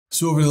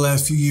So over the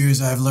last few years,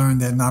 I've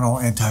learned that not all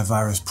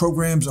antivirus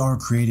programs are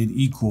created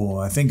equal.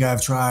 I think I've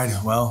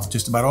tried, well,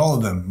 just about all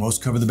of them.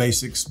 Most cover the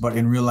basics, but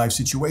in real life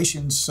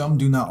situations, some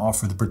do not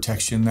offer the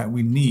protection that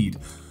we need.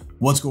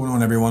 What's going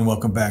on, everyone?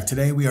 Welcome back.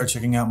 Today, we are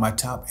checking out my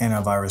top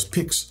antivirus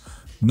picks: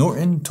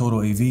 Norton,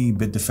 TotalAV,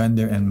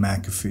 BitDefender, and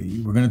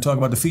McAfee. We're going to talk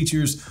about the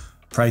features,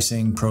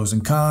 pricing, pros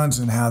and cons,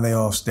 and how they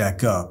all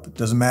stack up. It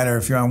doesn't matter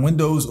if you're on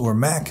Windows or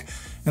Mac,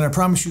 and I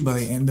promise you by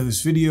the end of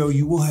this video,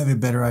 you will have a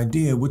better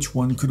idea which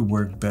one could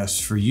work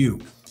best for you.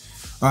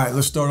 All right,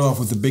 let's start off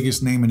with the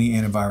biggest name in the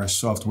antivirus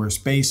software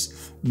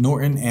space,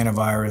 Norton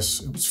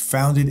Antivirus. It was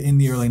founded in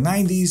the early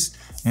 90s,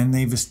 and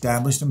they've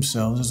established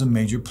themselves as a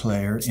major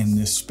player in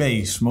this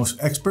space.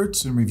 Most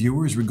experts and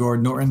reviewers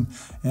regard Norton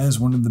as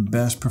one of the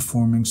best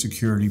performing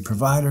security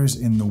providers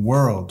in the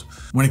world.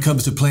 When it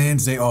comes to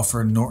plans, they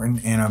offer Norton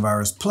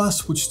Antivirus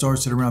Plus, which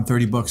starts at around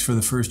 $30 for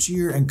the first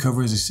year and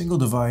covers a single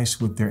device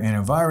with their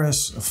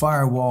antivirus, a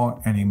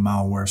firewall, and a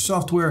malware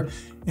software,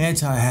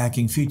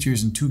 anti-hacking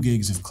features, and 2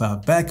 gigs of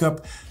cloud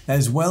backup,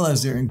 as well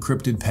as their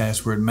encrypted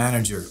password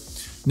manager.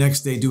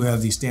 Next, they do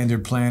have the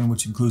standard plan,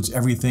 which includes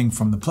everything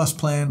from the Plus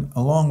plan,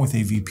 along with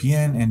a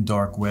VPN and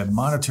dark web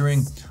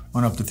monitoring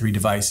on up to 3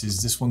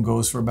 devices. This one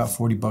goes for about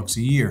 $40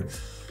 a year.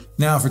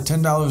 Now, for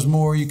 $10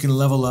 more, you can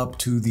level up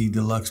to the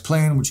Deluxe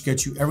plan, which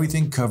gets you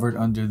everything covered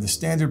under the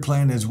standard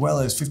plan, as well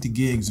as 50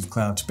 gigs of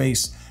cloud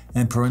space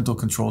and parental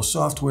control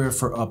software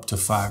for up to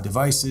 5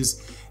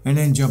 devices. And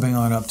then jumping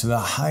on up to the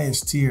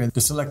highest tier,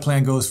 the Select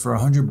plan goes for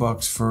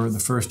 $100 for the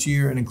first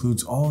year and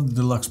includes all of the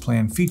Deluxe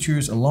plan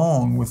features,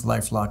 along with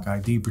LifeLock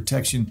ID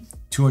protection,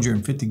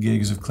 250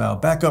 gigs of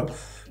cloud backup,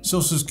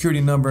 social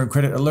security number and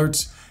credit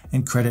alerts,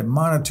 and credit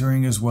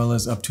monitoring, as well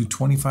as up to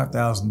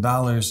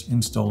 $25,000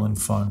 in stolen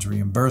funds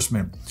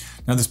reimbursement.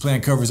 Now, this plan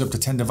covers up to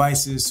 10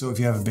 devices, so if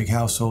you have a big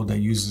household that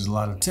uses a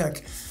lot of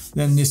tech,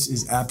 then this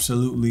is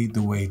absolutely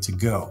the way to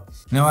go.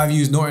 Now, I've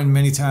used Norton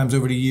many times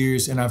over the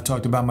years, and I've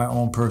talked about my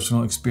own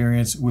personal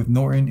experience with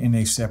Norton in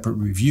a separate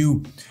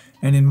review.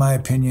 And in my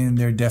opinion,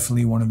 they're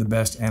definitely one of the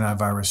best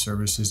antivirus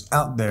services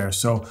out there.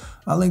 So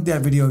I'll link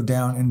that video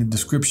down in the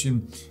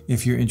description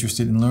if you're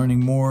interested in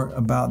learning more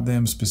about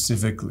them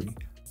specifically.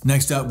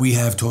 Next up, we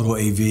have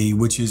TotalAV,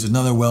 which is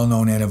another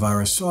well-known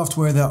antivirus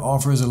software that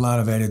offers a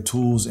lot of added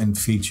tools and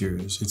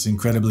features. It's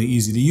incredibly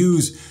easy to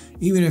use,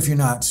 even if you're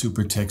not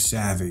super tech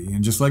savvy.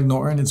 And just like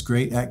Norton, it's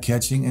great at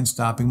catching and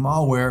stopping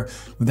malware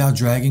without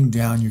dragging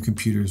down your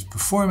computer's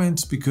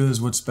performance, because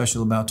what's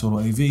special about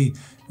TotalAV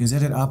is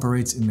that it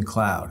operates in the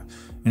cloud,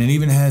 and it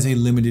even has a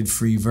limited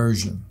free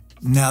version.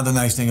 Now, the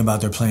nice thing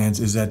about their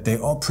plans is that they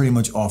all pretty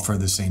much offer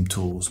the same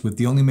tools, with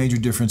the only major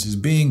differences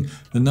being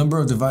the number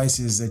of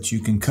devices that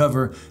you can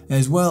cover,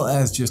 as well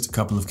as just a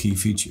couple of key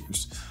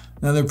features.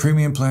 Now, their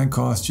premium plan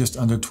costs just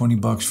under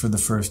 $20 for the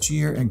first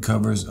year and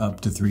covers up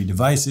to 3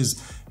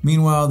 devices.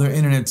 Meanwhile, their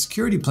internet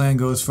security plan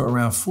goes for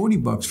around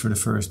 $40 for the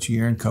first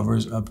year and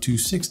covers up to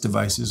 6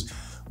 devices,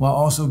 while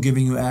also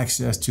giving you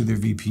access to their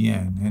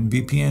VPN. And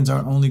VPNs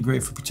aren't only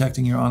great for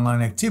protecting your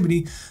online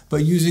activity,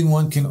 but using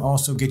one can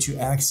also get you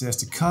access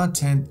to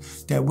content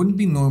that wouldn't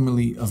be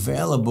normally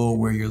available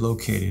where you're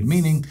located,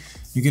 meaning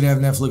you could have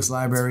Netflix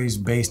libraries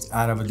based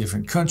out of a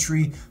different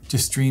country to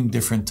stream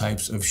different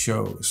types of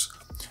shows.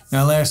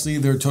 Now, lastly,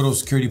 their total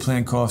security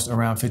plan costs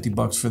around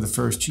 $50 for the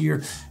first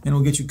year and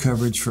will get you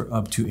coverage for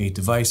up to 8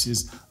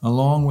 devices,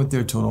 along with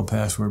their total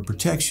password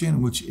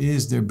protection, which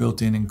is their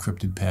built-in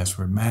encrypted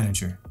password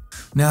manager.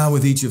 Now,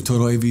 with each of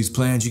TotalAV's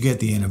plans, you get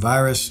the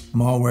antivirus,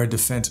 malware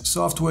defense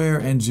software,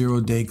 and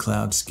 0-day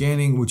cloud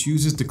scanning, which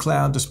uses the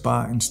cloud to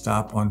spot and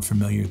stop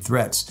unfamiliar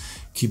threats,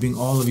 keeping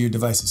all of your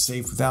devices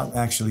safe without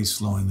actually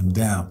slowing them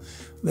down.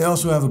 They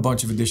also have a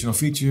bunch of additional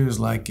features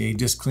like a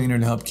disk cleaner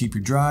to help keep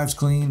your drives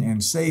clean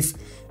and safe,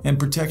 and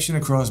protection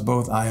across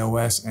both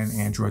iOS and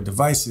Android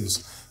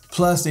devices.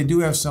 Plus, they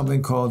do have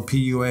something called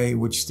PUA,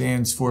 which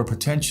stands for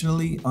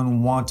Potentially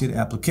Unwanted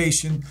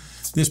Application.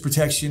 This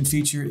protection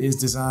feature is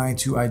designed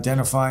to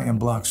identify and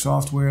block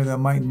software that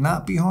might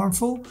not be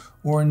harmful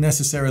or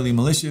necessarily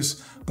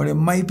malicious, but it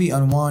might be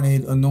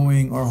unwanted,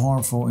 annoying, or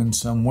harmful in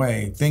some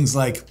way. Things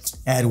like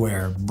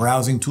adware,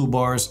 browsing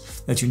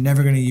toolbars that you're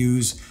never going to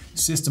use,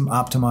 system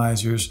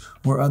optimizers,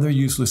 or other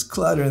useless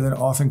clutter that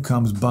often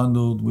comes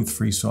bundled with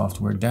free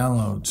software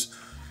downloads.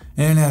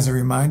 And as a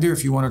reminder,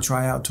 if you want to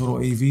try out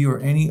TotalAV or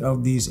any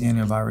of these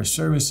antivirus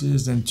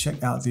services, then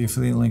check out the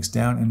affiliate links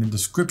down in the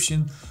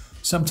description.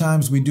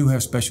 Sometimes we do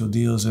have special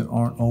deals that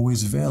aren't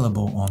always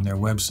available on their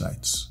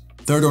websites.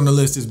 Third on the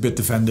list is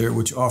BitDefender,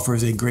 which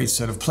offers a great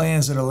set of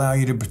plans that allow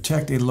you to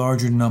protect a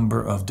larger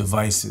number of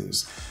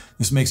devices.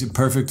 This makes it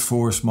perfect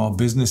for small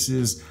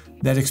businesses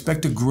that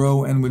expect to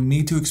grow and would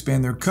need to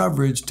expand their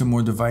coverage to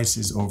more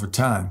devices over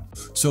time.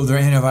 So their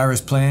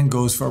antivirus plan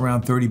goes for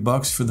around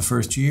 $30 for the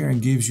first year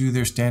and gives you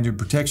their standard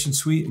protection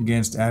suite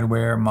against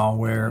adware,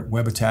 malware,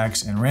 web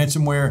attacks, and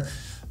ransomware.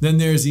 Then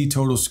there's the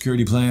Total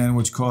Security Plan,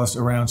 which costs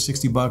around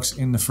 $60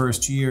 in the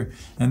first year,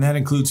 and that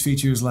includes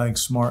features like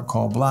smart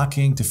call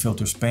blocking to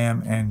filter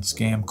spam and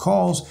scam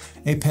calls,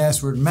 a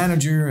password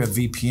manager, a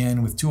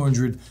VPN with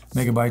 200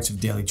 megabytes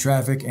of daily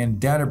traffic, and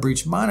data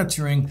breach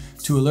monitoring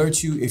to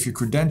alert you if your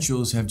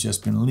credentials have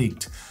just been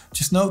leaked.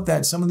 Just note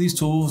that some of these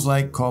tools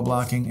like call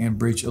blocking and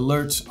breach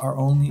alerts are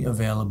only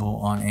available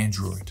on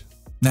Android.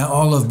 Now,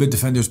 all of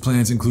BitDefender's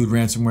plans include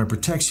ransomware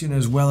protection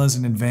as well as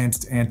an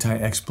advanced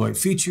anti-exploit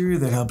feature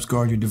that helps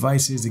guard your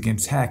devices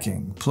against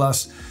hacking.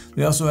 Plus,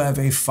 they also have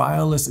a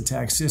fileless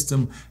attack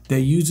system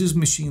that uses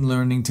machine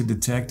learning to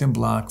detect and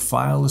block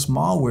fileless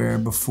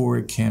malware before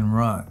it can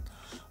run.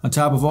 On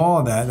top of all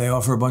of that, they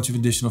offer a bunch of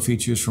additional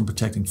features from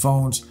protecting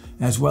phones,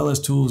 as well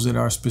as tools that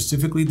are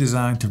specifically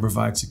designed to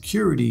provide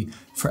security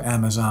for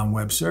Amazon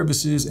Web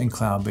Services and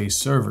cloud-based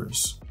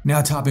servers.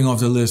 Now, topping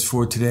off the list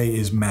for today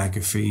is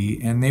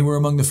McAfee, and they were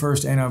among the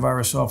first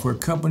antivirus software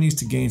companies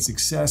to gain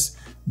success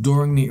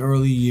during the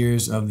early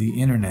years of the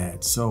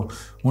internet. So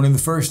one of the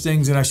first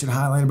things that I should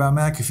highlight about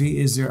McAfee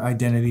is their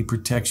identity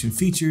protection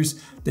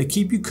features that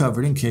keep you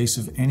covered in case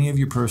of any of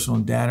your personal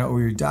data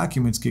or your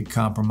documents get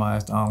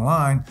compromised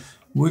online,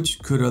 which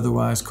could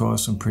otherwise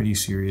cause some pretty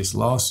serious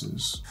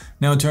losses.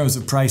 Now, in terms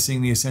of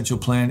pricing, the Essential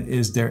plan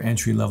is their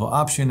entry-level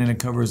option, and it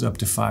covers up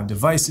to 5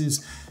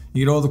 devices.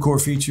 You get all the core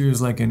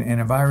features like an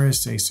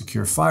antivirus, a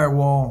secure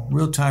firewall,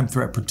 real-time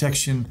threat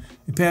protection,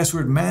 a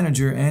password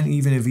manager, and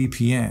even a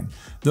VPN.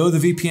 Though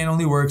the VPN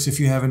only works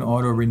if you have an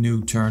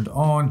auto-renew turned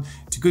on,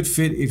 it's a good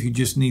fit if you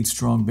just need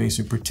strong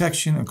basic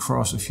protection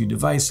across a few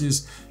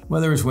devices,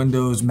 whether it's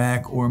Windows,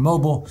 Mac, or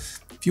mobile.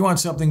 If you want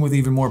something with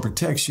even more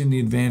protection, the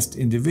Advanced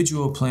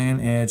Individual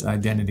plan adds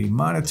identity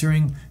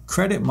monitoring,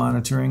 credit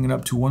monitoring, and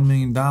up to $1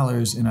 million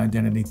in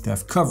identity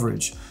theft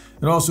coverage.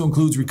 It also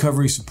includes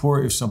recovery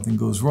support if something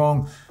goes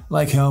wrong,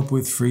 like help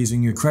with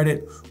freezing your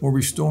credit or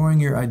restoring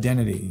your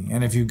identity.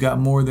 And if you've got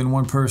more than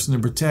one person to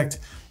protect,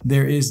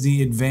 there is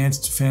the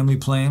Advanced Family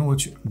plan,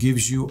 which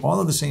gives you all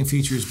of the same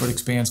features but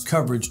expands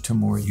coverage to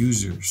more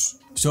users.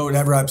 So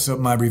that wraps up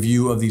my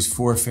review of these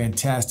 4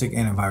 fantastic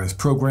antivirus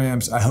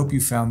programs. I hope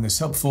you found this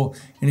helpful,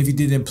 and if you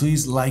did, then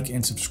please like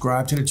and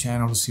subscribe to the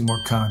channel to see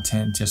more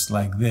content just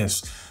like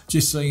this.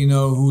 Just so you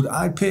know who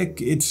I'd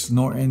pick, it's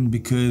Norton,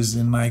 because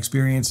in my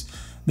experience,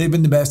 they've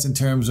been the best in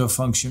terms of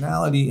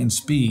functionality and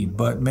speed,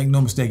 but make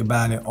no mistake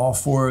about it, all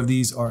 4 of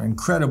these are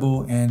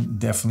incredible and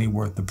definitely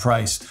worth the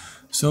price.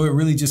 So it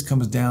really just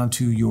comes down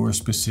to your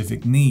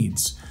specific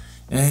needs.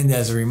 And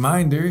as a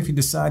reminder, if you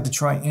decide to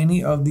try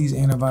any of these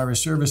antivirus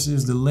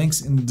services, the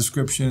links in the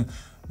description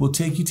will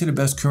take you to the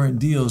best current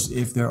deals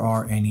if there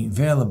are any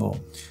available.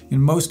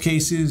 In most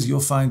cases, you'll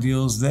find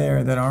deals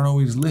there that aren't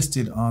always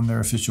listed on their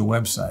official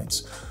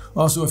websites.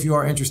 Also, if you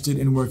are interested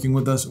in working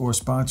with us or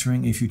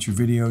sponsoring a future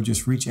video,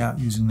 just reach out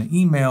using the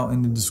email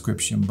in the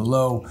description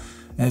below.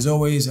 As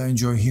always, I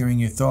enjoy hearing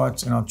your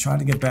thoughts, and I'll try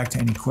to get back to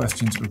any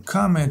questions or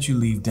comments you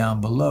leave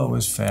down below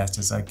as fast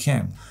as I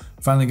can.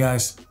 Finally,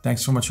 guys,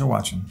 thanks so much for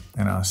watching,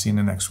 and I'll see you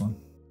in the next one.